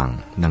ล่งปลั่ง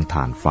ดัง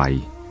ถ่านไฟ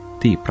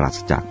ที่ปราศ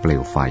จากเปล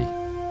วไฟ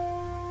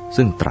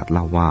ซึ่งตรัสเ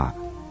ล่าว่า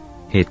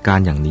เหตุการ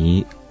ณ์อย่างนี้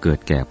เกิด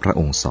แก่พระ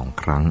องค์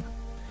2 ครั้ง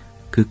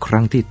คือค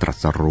รั้งที่ตรั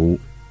สรู้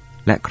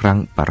และครั้ง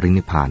ปริ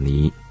นิพพาน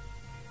นี้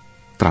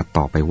ตรัส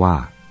ต่อไปว่า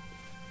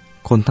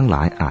คนทั้งหล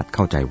ายอาจเ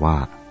ข้าใจว่า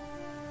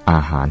อา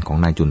หารของ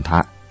นายจุนทะ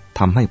ท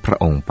ำให้พระ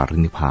องค์ปริ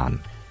นิพพาน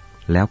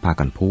แล้วพา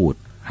กันพูด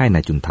ให้นา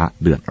ยจุนทะ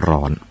เดือด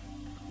ร้อน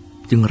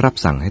จึงรับ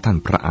สั่งให้ท่าน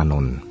พระอาน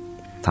นท์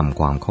ทำ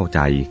ความเข้าใจ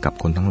กับ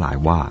คนทั้งหลาย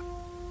ว่า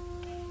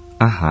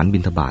อาหารบิ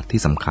ณฑบาต ที่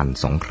สำคัญ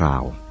2 ครา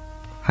ว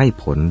ให้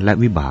ผลและ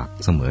วิบาก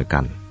เสมอกั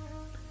น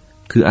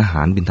คืออาห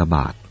ารบิณฑบ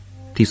าต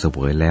ที่เสว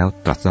ยแล้ว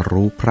ตรัส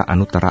รู้พระอ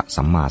นุตตร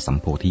สัมมาสัม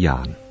โพธิญา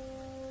ณ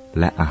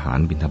และอาหาร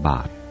บิณฑบา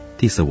ต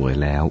ที่เสวย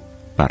แล้ว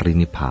ปริ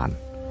นิพพาน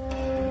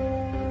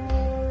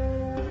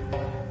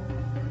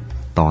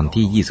ตอน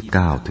ที่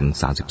29ถึง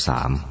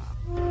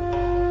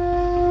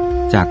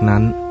33จาก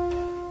นั้น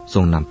ทร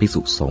งนำภิก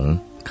ษุสงฆ์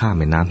ข้ามแ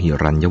ม่น้ำหิ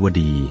รัญยว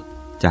ดี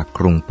จากก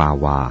รุงปา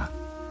วา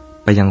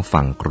ไปยัง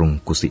ฝั่งกรุง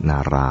กุสินา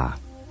รา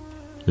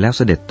แล้วเส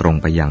ด็จตรง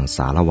ไปยังส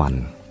ารวัน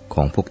ข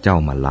องพวกเจ้า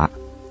มัลละ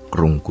ก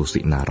รุงกุสิ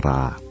นาร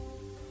า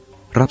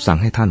รับสั่ง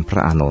ให้ท่านพร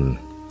ะอานนท์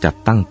จัด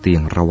ตั้งเตีย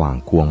งระหว่าง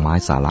ควงไม้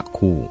สาละ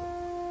คู่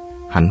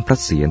หันพระ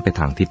เศียรไป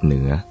ทางทิศเห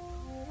นือ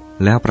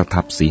แล้วประ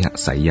ทับสีห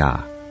สายยา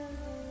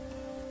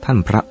ท่าน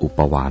พระอุป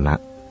วานะ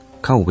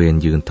เข้าเวร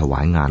ยืนถวา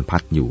ยงานพั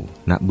ดอยู่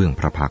ณเบื้อง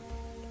พระพักตร์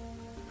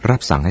รั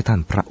บสั่งให้ท่า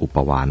นพระอุป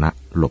วานะ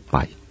หลบไป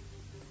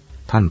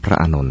ท่านพระ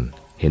อานนท์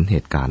เห็นเห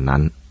ตุการณ์นั้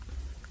น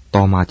ต่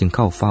อมาจึงเ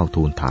ข้าเฝ้า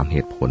ทูลถามเห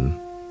ตุผล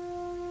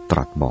ต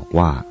รัสบอก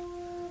ว่า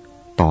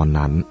ตอน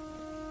นั้น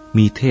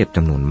มีเทพจ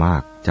ำนวนมา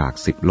กจาก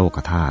10 โลก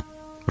ธาตุ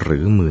หรื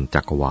อ10,000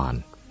 จักรวาล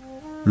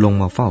ลง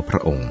มาเฝ้าพร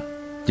ะองค์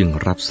จึง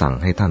รับสั่ง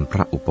ให้ท่านพร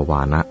ะอุปว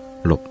านะ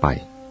หลบไป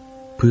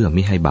เพื่อ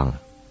มิให้บัง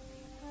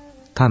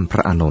ท่านพร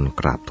ะอานนท์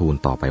กราบทูล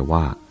ต่อไป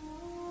ว่า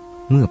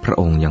เมื่อพระ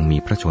องค์ยังมี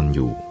พระชนอ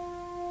ยู่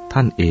ท่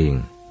านเอง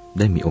ไ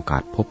ด้มีโอกา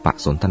สพบปะ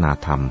สนทนา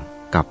ธรรม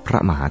กับพระ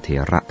มหาเถ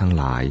ระทั้ง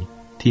หลาย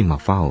ที่มา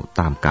เฝ้า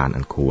ตามกาล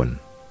อันควร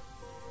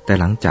แต่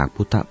หลังจาก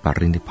พุทธป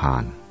รินิพพา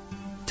น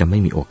จะไม่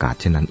มีโอกาส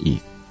เช่นนั้นอี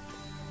ก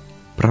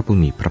พระผู้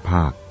มีพระภ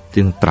าค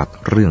จึงตรัส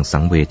เรื่องสั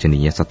งเวชนี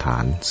ยสถา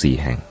น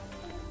4 แห่ง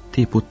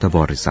ที่พุทธบ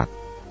ริษัท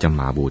จะม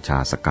าบูชา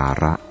สักกา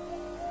ระ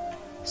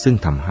ซึ่ง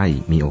ทำให้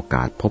มีโอก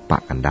าสพบปะ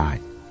กันได้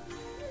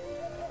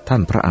ท่า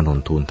นพระอานน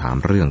ท์ทูลถาม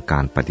เรื่องกา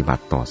รปฏิบั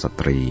ติต่อส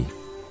ตรี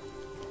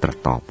ตรัส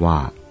ตอบว่า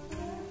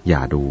อย่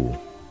าดู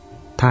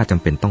ถ้าจ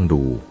ำเป็นต้อง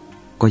ดู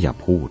ก็อย่า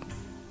พูด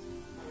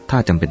ถ้า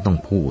จำเป็นต้อง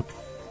พูด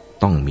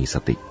ต้องมีส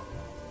ติ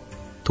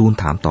ทูล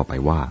ถามต่อไป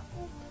ว่า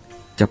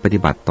จะปฏิ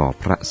บัติต่อ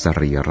พระส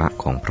รีระ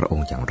ของพระอง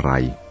ค์อย่างไร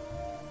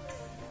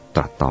ต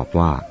รัสตอบ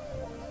ว่า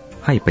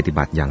ให้ปฏิ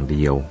บัติอย่างเ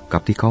ดียวกั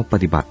บที่เขาป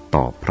ฏิบัติ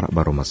ต่อพระบ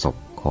รมศพ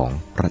ของ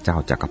พระเจ้า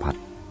จักรพรรดิ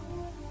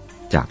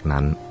จาก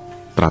นั้น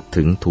ตรัส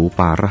ถึงถูป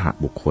าระหะ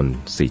บุคคล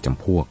4 จ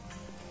ำพวก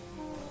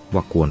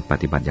ว่าควรป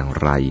ฏิบัติอย่าง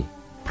ไร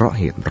เพราะเ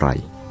หตุไร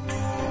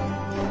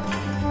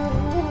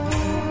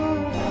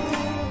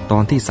ตอ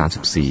นที่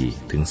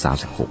34 ถึง 36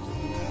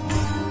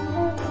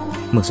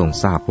เมื่อทรง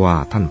ทราบว่า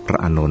ท่านพระ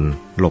อานนท์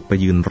หลบไป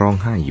ยืนร้อง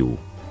ไห้อยู่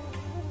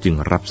จึง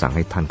รับสั่งใ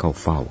ห้ท่านเข้า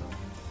เฝ้า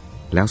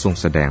แล้วทรง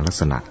แสดงลัก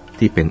ษณะ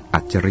ที่เป็นอั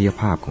จฉริย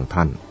ภาพของ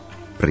ท่าน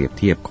เปรียบ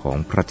เทียบของ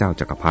พระเจ้า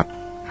จักรพรรดิ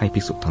ให้ภิ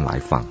กษุทั้งหลาย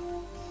ฟัง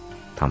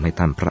ทำให้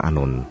ท่านพระอาน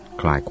นท์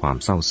คลายความ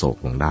เศร้าโศก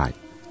ลงได้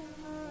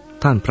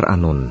ท่านพระอา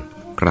นนท์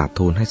กราบ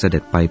ทูลให้เสด็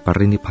จไปป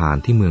รินิพพาน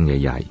ที่เมืองใ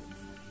หญ่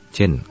ๆเ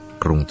ช่น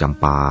กรุงจ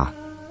ำปา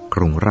ก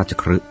รุงราช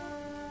คฤห์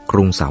ก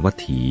รุงสาวัต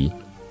ถี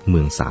เมื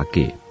องสาเก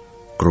ต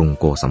กรุง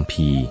โกสัม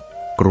พี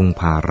กรุง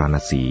พาราณ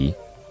สี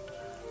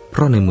เพร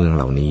าะในเมืองเ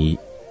หล่านี้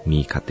มี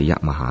ขัตติยะ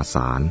มหาศ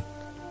าล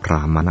พร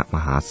าหมณม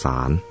หาศา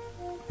ล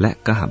และ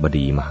กหบ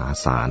ดีมหา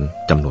ศาล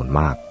จำนวนม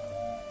าก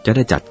จะไ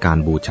ด้จัดการ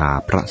บูชา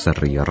พระส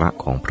รีระ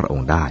ของพระอง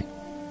ค์ได้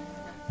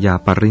อย่า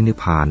ปรินิพ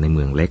พานในเ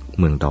มืองเล็ก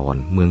เมืองดอน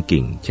เมือง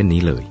กิ่งเช่น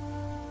นี้เลย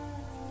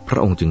พระ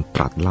องค์จึงต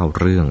รัสเล่า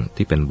เรื่อง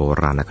ที่เป็นโบ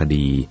ราณค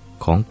ดี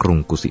ของกรุง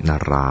กุสินา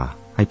รา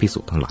ให้ภิกษุ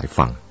ทั้งหลาย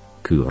ฟัง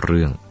คือเ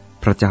รื่อง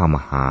พระเจ้าม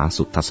หา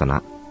สุทัศนะ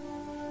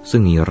ซึ่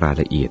งมีราย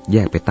ละเอียดแย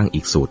กไปตั้ง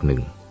อีกสูตรหนึ่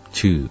ง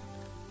ชื่อ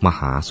มห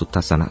าสุ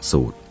ทัศน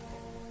สูตร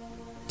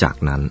จาก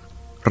นั้น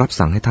รับ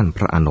สั่งให้ท่านพ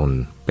ระอานน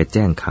ท์ไปแ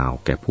จ้งข่าว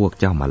แก่พวก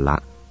เจ้ามัลละ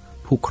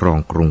ผู้ครอง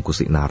กรุงกุ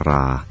สินาร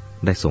า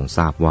ได้ทรงท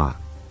ราบว่า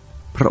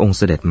พระองค์เ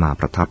สด็จมา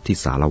ประทับที่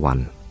สารวัน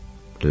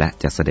และ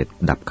จะเสด็จ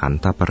ดับขัน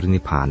ธปริ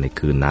นิพพานใน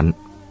คืนนั้น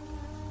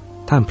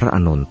ท่านพระอ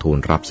านนท์ทูล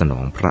รับสนอ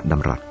งพระด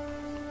ำรัส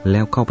แล้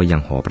วเข้าไปยั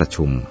งหอประ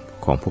ชุม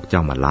ของพวกเจ้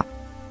ามัลละ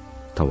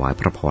ถวาย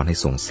พระพรให้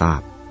ทรงทรา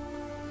บ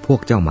พวก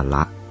เจ้ามัลล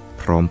ะ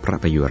พร้อมพระ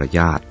ประยุรญ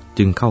าติ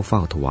จึงเข้าเฝ้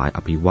าถวายอ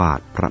ภิวาท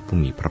พระผู้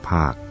มีพระภ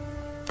าค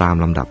ตาม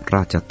ลำดับร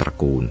าชตระ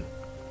กูล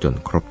จน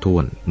ครบถ้ว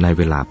นในเ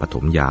วลาปฐ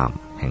มยาม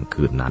แห่ง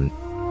คืนนั้น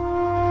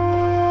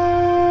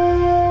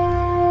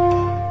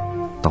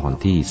ตอน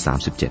ที่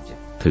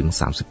37 ถึง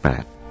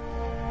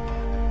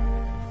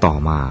 38ต่อ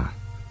มา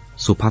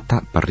สุภัทท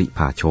ปริภ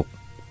าชก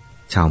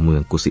ชาวเมือ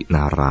งกุสิน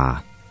ารา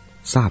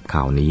ทราบข่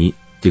าวนี้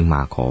จึงม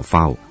าขอเ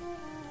ฝ้า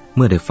เ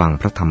มื่อได้ฟัง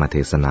พระธรรมเท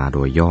ศนาโด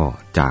ยย่อ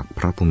จากพ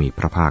ระผู้มีพ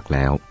ระภาคแ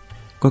ล้ว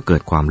ก็เกิ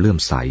ดความเลื่อม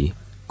ใส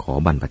ขอ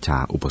บรรพชา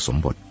อุปสม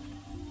บท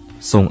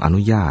ทรงอ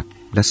นุญาต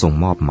และทรง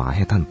มอบหมายใ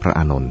ห้ท่านพระ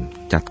อานนท์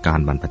จัดการ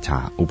บรรพชา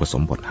อุปส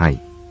มบทให้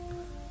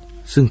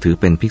ซึ่งถือ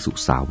เป็นภิกษุ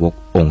สาวก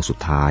องค์สุด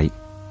ท้าย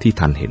ที่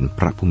ท่านเห็นพ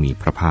ระผู้มี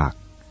พระภาค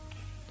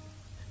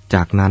จ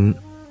ากนั้น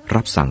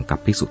รับสั่งกับ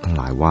ภิกษุทั้ง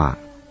หลายว่า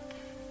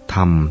ธร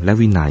รมและ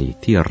วินัย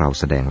ที่เรา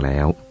แสดงแล้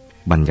ว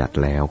บัญญัติ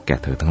แล้วแก่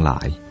เธอทั้งหลา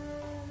ย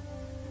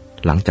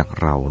หลังจาก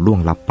เราล่วง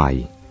ลับไป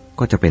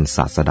ก็จะเป็นศ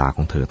าสดาข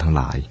องเธอทั้งห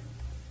ลาย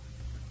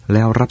แ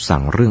ล้วรับสั่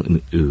งเรื่อง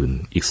อื่น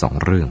ๆอีก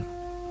2 เรื่อง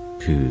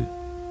คือ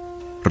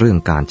เรื่อง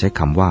การใช้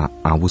คำว่า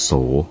อาวุโส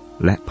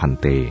และพัน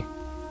เต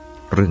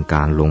เรื่องก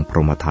ารลงพร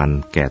หมทาน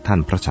แก่ท่าน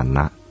พระชน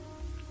ะ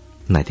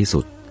ในที่สุ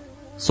ด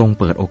ทรง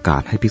เปิดโอกา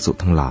สให้ภิกษุ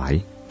ทั้งหลาย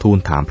ทูล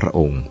ถามพระอ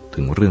งค์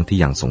ถึงเรื่องที่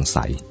ยังสง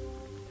สัย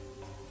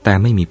แต่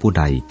ไม่มีผู้ใ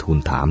ดทูล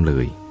ถามเล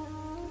ย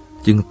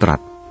จึงตรัส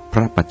พร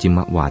ะปัจฉิม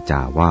วาจ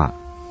าว่า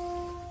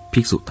ภิ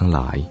กษุทั้งหล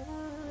าย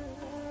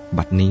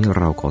บัดนี้เ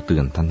ราขอเตื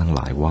อนท่านทั้งห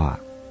ลายว่า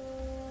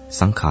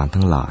สังขาร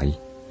ทั้งหลาย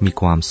มี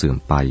ความเสื่อม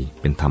ไป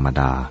เป็นธรรม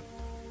ดา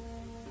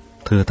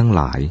เธอทั้งห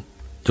ลาย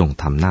จง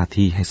ทำหน้า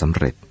ที่ให้สำ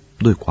เร็จ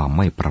ด้วยความไ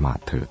ม่ประมาท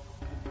เถิด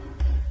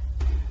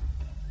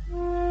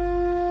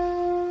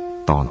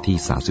ตอนที่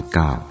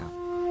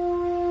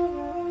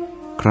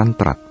39ครั้น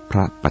ตรัสพร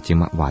ะปัจฉิ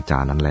มวาจา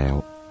นั้นแล้ว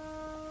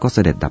ก็เส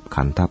ด็จดับ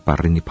ขันธป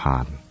รินิพพา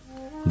น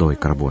โดย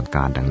กระบวนก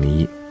ารดัง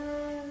นี้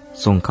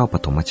ทรงเข้าป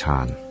ฐมฌา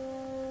น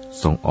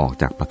ทรงออก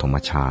จากปฐม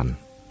ฌาน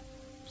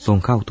ทรง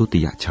เข้าทุติ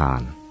ยฌา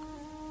น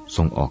ท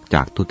รงออกจ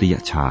ากทุติย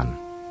ฌาน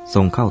ท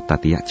รงเข้าต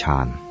ติยฌา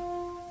น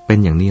เป็น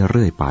อย่างนี้เ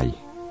รื่อยไป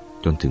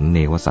จนถึงเน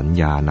วสัญ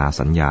ญานา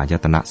สัญญาย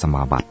ตนะสม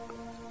าบัติ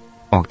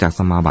ออกจากส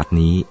มาบัติ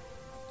นี้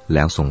แ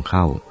ล้วทรงเ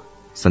ข้า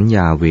สัญญ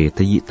าเวท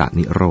ยิตา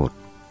นิโรธ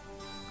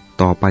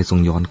ต่อไปทรง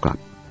ย้อนกลับ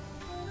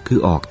คือ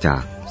ออกจา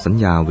กสัญ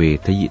ญาเว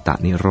ทยิตา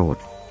นิโรธ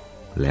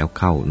แล้ว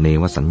เข้าเน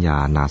วสัญญา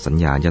นาสัญ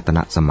ญายตน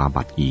ะสมา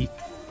บัติอีก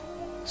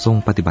ทรง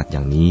ปฏิบัติอย่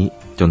างนี้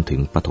จนถึ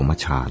งปฐม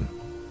ฌาน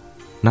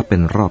นับเป็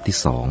นรอบที่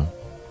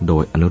2โด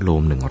ยอนุโล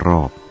ม1 ร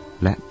อบ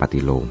และป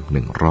ฏิโลม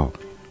1 รอบ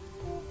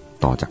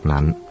ต่อจาก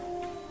นั้น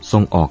ทร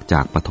งออกจ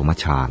ากปฐม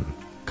ฌาน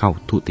เข้า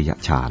ทุติย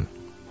ฌาน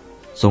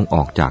ทรงอ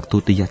อกจากทุ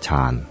ติยฌ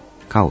าน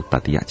เข้าต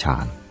ติยฌา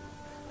น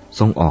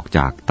ทรงออกจ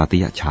ากตติ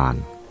ยฌาน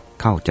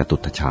เข้าจตุ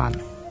ตถฌาน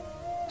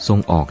ทรง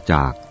ออกจ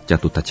ากจ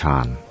ตุตถฌา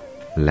น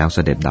แล้วเส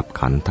ด็จดับ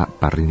ขันธ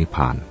ปรินิพพ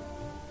าน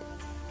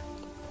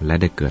และ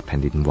ได้เกิดแผ่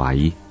นดินไหว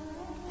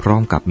พร้อ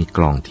มกับมีก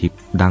ลองทิพย์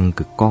ดัง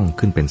กึกก้อง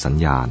ขึ้นเป็นสัญ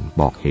ญาณ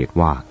บอกเหตุ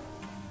ว่า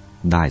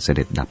ได้เส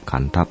ด็จดับขั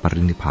นธป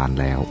รินิพพาน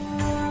แล้ว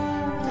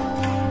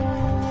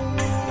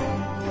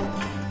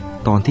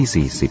ตอน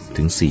ที่40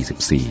ถึง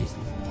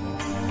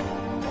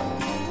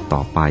44ต่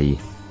อไป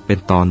เป็น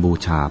ตอนบู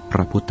ชาพร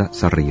ะพุทธ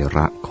สรีร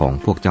ะของ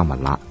พวกเจ้ามัล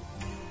ละ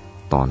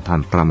ตอนท่า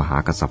นพระมหา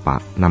กัสสปะ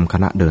นำค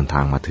ณะเดินท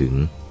างมาถึง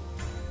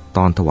ต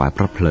อนถวายพ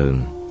ระเพลิง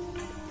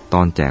ต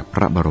อนแจกพ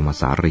ระบรม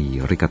สารี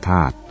ริกธ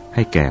าตุใ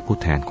ห้แก่ผู้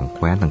แทนของแค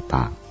ว้น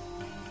ต่าง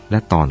ๆและ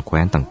ตอนแค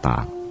ว้นต่า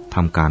งๆท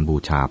ำการบู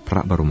ชาพร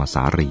ะบรมส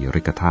ารี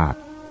ริกธาตุ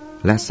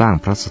และสร้าง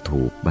พระส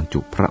ถูปบรรจุ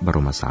พระบร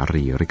มสา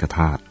รีริกธ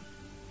าตุ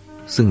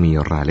ซึ่งมี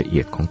รายละเอี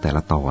ยดของแต่ล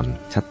ะตอน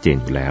ชัดเจน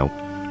อยู่แล้ว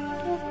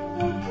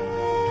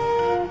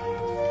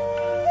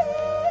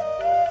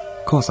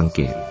ข้อสังเก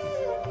ต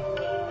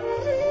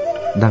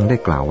ดังได้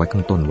กล่าวไว้ข้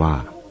างต้นว่า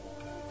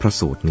พระ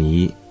สูตรนี้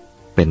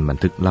เป็นบัน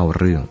ทึกเล่า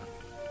เรื่อง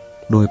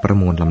โดยประ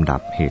มวลลำดั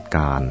บเหตุก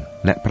ารณ์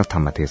และพระธร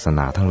รมเทศน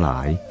าทั้งหลา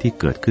ยที่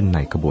เกิดขึ้นใน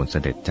ขบวนเส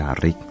ด็จจา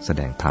ริกแส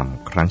ดงธรรม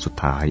ครั้งสุด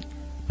ท้าย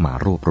มา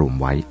รวบรวม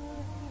ไว้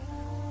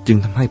จึง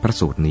ทำให้พระ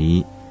สูตรนี้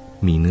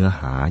มีเนื้อ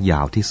หาย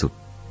าวที่สุด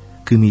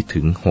คือมี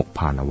ถึง6 ภ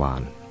านวา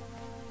ร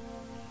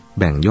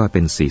แบ่งย่อยเ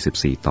ป็น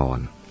44 ตอน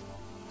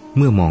เ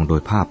มื่อมองโด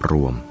ยภาพร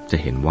วมจะ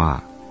เห็นว่า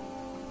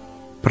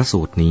พระ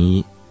สูตรนี้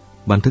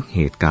บันทึกเห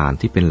ตุการณ์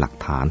ที่เป็นหลัก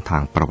ฐานทา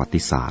งประวั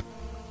ติศาสตร์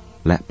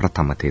และพระธ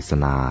รรมเทศ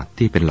นา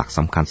ที่เป็นหลักส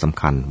ำ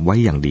คัญไว้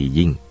อย่างดี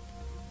ยิ่ง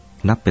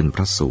นับเป็นพ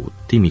ระสูตร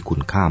ที่มีคุ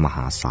ณค่ามห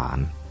าศาล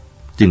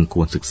จึงค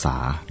วรศึกษา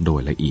โด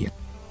ยละเอียด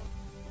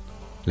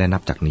และนั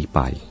บจากนี้ไป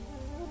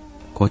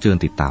ขอเชิญ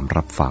ติดตาม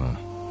รับฟัง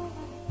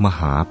มห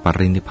าป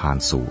รินิพพาน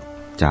สูตร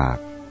จาก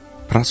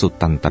พระสุต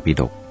ตันตปิ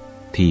ฎก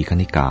ทีฆ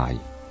นิกาย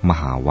ม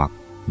หาวรรค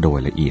โดย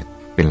ละเอียด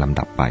เป็นลำ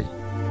ดับไป